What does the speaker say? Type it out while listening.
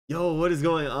Yo, what is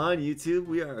going on, YouTube?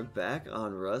 We are back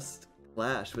on Rust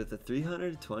Clash with a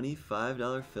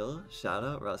 $325 fill. Shout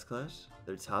out Rust Clash.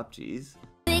 They're top G's.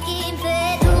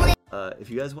 If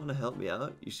you guys want to help me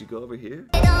out, you should go over here.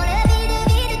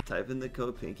 Type in the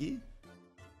code Pinkyy.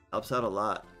 Helps out a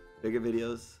lot. Bigger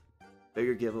videos,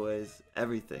 bigger giveaways,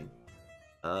 everything.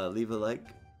 Leave a like,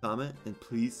 comment, and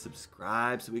please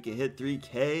subscribe so we can hit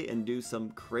 3K and do some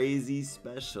crazy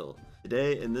special.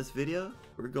 Today in this video,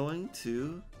 we're going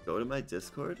to go to my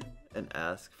Discord and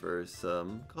ask for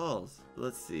some calls.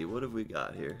 Let's see, what have we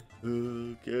got here?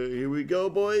 Okay, here we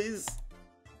go, boys.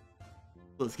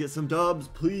 Let's get some dubs,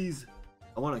 please.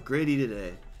 I want a gritty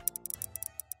today.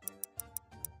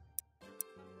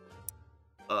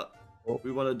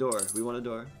 We want a door. We want a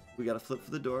door. We gotta flip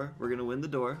for the door. We're gonna win the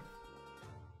door.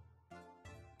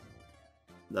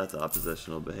 That's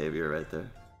oppositional behavior right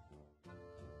there.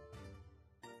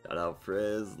 Shout out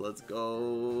Frizz. Let's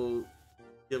go.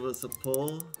 Give us a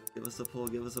pull. Give us a pull.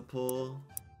 Give us a pull.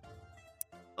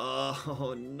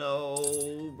 Oh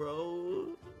no,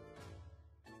 bro.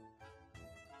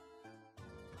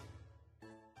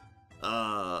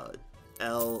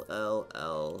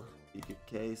 LLL. Speak your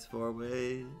case,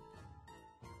 4-way.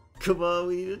 Come on,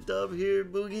 we need a dub here,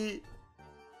 Boogie.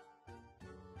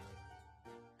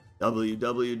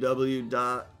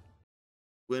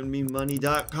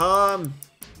 www.winmemoney.com.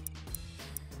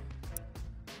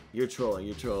 You're trolling,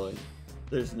 you're trolling.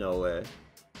 There's no way.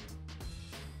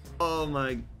 Oh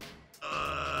my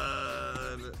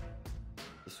god.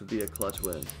 This would be a clutch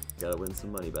win. Gotta win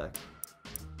some money back.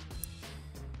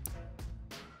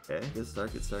 Okay, good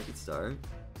start, good start, good start.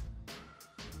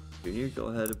 Junior, go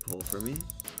ahead and pull for me.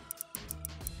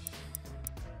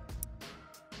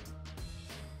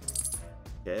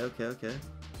 Okay, okay, okay.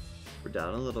 We're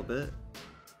down a little bit.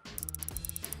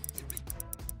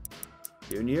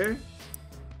 Junior?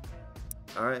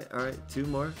 Alright, alright, two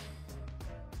more.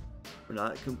 We're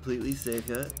not completely safe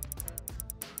yet.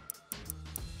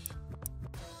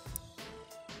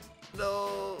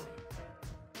 No!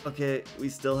 Okay, we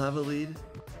still have a lead.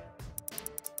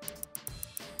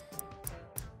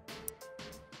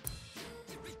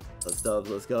 Let's dub,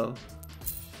 let's go.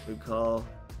 Good call.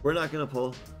 We're not gonna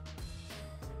pull.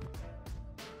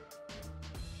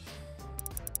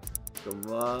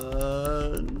 Come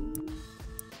on.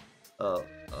 Oh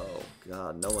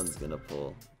god, no one's gonna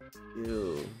pull.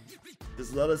 Ew.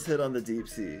 Just let us hit on the deep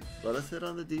sea. Let us hit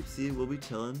on the deep sea, we'll be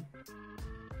chilling.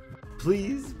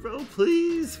 Please, bro,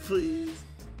 please, please.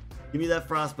 Give me that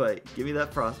frostbite. Give me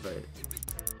that frostbite.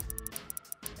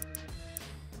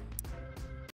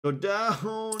 Go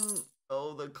down.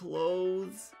 Oh, the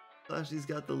clothes. Flashy's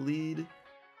got the lead.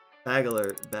 Bag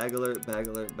alert, bag alert, bag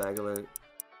alert, bag alert.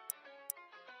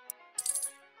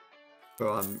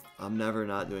 Bro, I'm never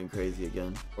not doing crazy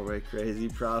again. Or my crazy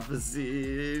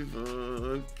prophecy.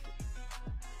 Fuck.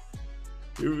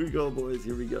 Here we go, boys.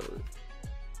 Here we go.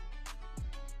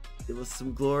 Give us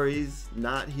some glories.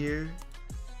 Not here.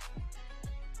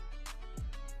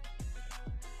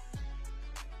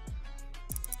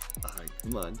 Alright,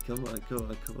 come on, come on, come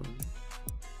on, come on.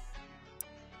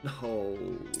 No.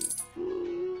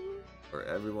 For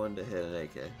everyone to hit an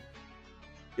AK.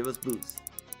 Give us boots.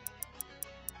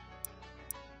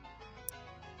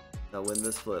 Now win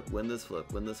this flip, win this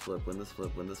flip, win this flip, win this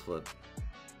flip, win this flip.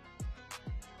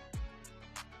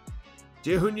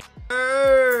 Junior!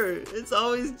 It's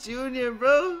always Junior,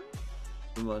 bro!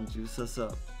 Come on, juice us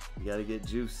up. We gotta get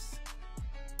juice.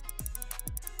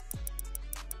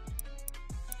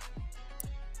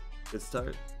 Good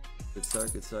start. Good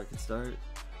start, good start, good start.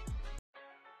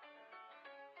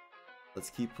 Let's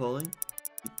keep pulling.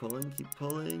 Keep pulling, keep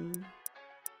pulling.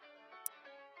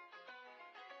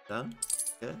 Down?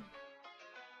 Okay.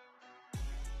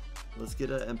 Let's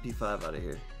get an MP5 out of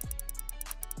here.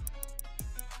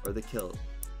 Or the kill.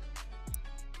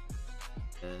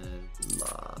 And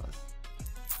lost.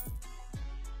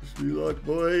 Relock,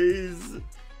 boys!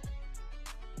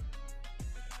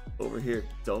 Over here.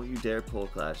 Don't you dare pull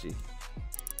Clashy.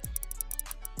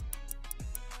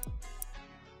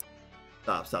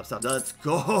 Stop, stop, stop. Let's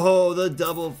go! The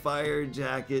double fire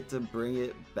jacket to bring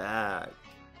it back.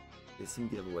 Get some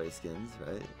giveaway skins,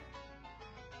 right?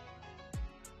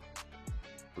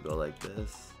 We'll go like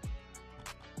this.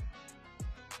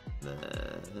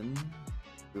 Then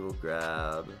we will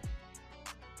grab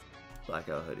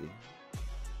blackout hoodie.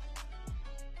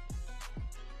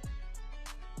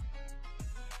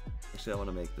 Actually, I want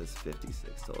to make this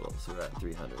 56 total, so we're at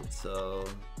 300. So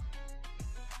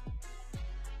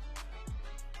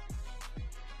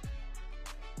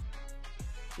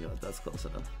you know what, that's close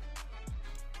enough.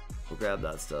 We'll grab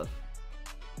that stuff.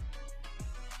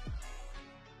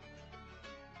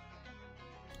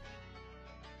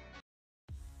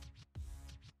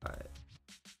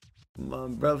 Come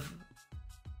on, bruv.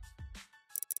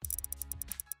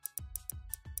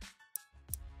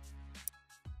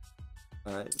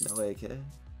 Alright, no AK.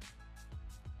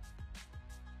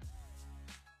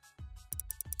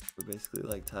 We're basically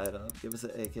like tied up. Give us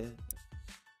an AK.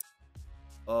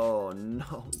 Oh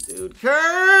no, dude.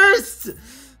 Cursed!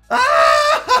 Ah!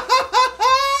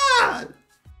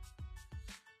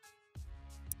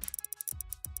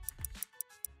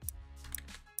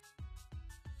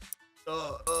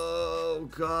 Oh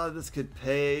god, this could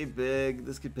pay big.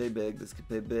 This could pay big. This could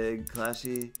pay big.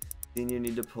 Clashy. Senior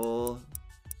need to pull.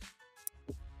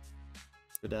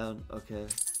 Go down. Okay.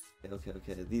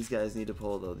 Okay. These guys need to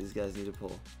pull though. These guys need to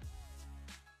pull.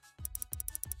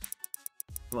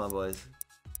 Come on, boys.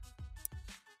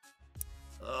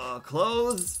 Oh,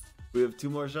 close! We have 2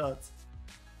 more shots.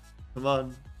 Come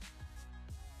on.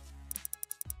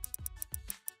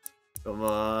 Come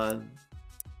on.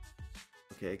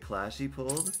 Okay, Clashy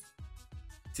pulled.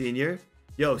 Senior?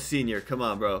 Yo, Senior, come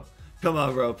on, bro. Come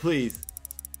on, bro, please.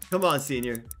 Come on,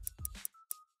 Senior.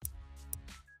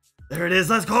 There it is,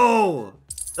 let's go!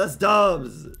 That's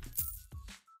dubs!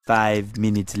 5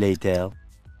 minutes later.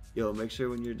 Yo, make sure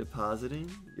when you're depositing,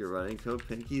 you're running code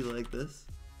Pinkyy like this.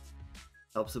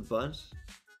 Helps a bunch.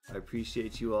 I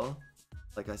appreciate you all.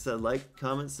 Like I said, like,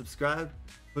 comment, subscribe.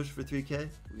 Push for 3K.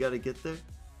 We gotta get there.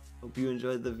 Hope you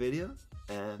enjoyed the video,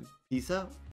 and peace out.